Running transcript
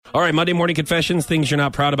All right, Monday Morning Confessions, things you're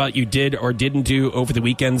not proud about you did or didn't do over the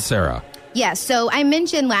weekend, Sarah. Yes, so I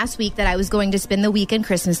mentioned last week that I was going to spend the weekend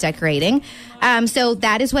Christmas decorating. So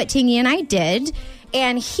that is what Tingy and I did.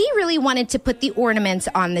 And he really wanted to put the ornaments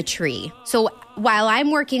on the tree. So while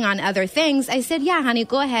I'm working on other things, I said, yeah, honey,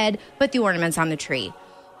 go ahead, put the ornaments on the tree.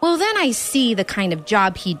 Well, then I see the kind of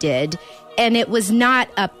job he did, and it was not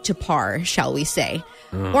up to par, shall we say.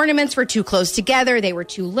 Ornaments were too close together. They were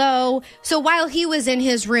too low. So while he was in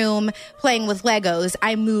his room playing with Legos,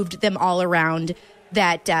 I moved them all around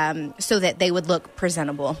that so that they would look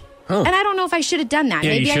presentable. And I don't know if I should have done that. Yeah,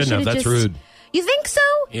 Maybe you shouldn't have. That's rude. You think so?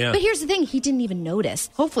 Yeah. But here's the thing. He didn't even notice.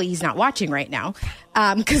 Hopefully he's not watching right now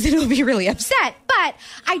because it'll be really upset. But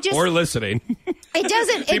I just... Or listening. It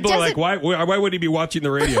doesn't... People are like, why would he be watching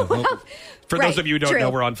the radio? For those of you who don't know,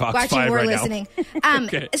 we're on Fox 5 right listening. now.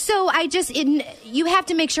 Okay. So you have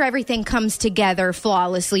to make sure everything comes together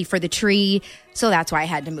flawlessly for the tree. So that's why I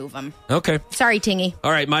had to move them. Okay. Sorry, Tingy.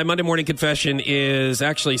 All right, my Monday morning confession is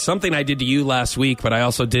actually something I did to you last week, but I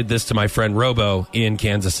also did this to my friend Robo in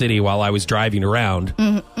Kansas City while I was driving around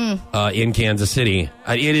in Kansas City.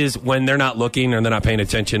 It is when they're not looking or they're not paying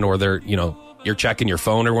attention or they're, you're checking your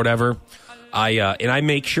phone or whatever. I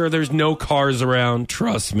make sure there's no cars around.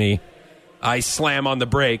 Trust me. I slam on the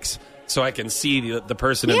brakes so I can see the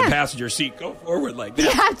person in the passenger seat go forward like that.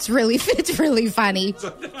 Yeah, it's really funny.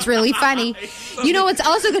 It's really funny. You know what's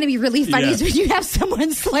also going to be really funny is when you have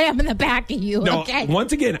someone slam in the back of you. No, okay.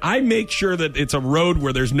 Once again, I make sure that it's a road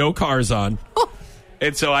where there's no cars on.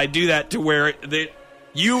 And so I do that to where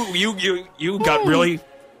you got really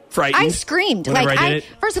frightened. I screamed.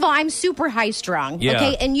 First of all, I'm super high strung. Yeah.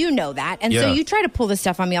 Okay, and you know that. And so you try to pull this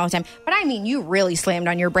stuff on me all the time. But I mean, you really slammed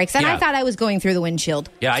on your brakes, and I thought I was going through the windshield.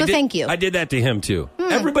 Yeah, so thank you. I did that to him too.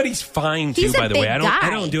 Everybody's fine too. He's by a the way, big I guy.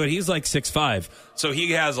 don't do it. He's like 6'5", so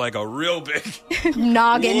he has like a real big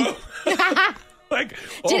noggin. Like,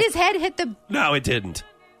 Did his head hit the? No, it didn't.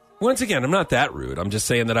 Once again, I'm not that rude. I'm just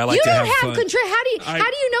saying that I like You to don't have have fun. control. How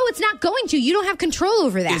do you know it's not going to? You don't have control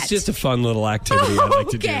over that. It's just a fun little activity I like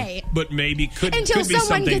to do. Okay. But maybe could until be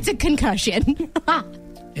someone something. gets a concussion.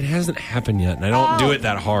 It hasn't happened yet, and I don't do it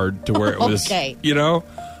that hard to where it was. Okay.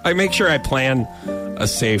 I make sure I plan a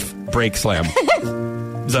safe brake slam.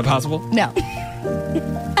 Is that possible? No.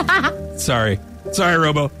 Sorry,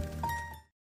 Robo.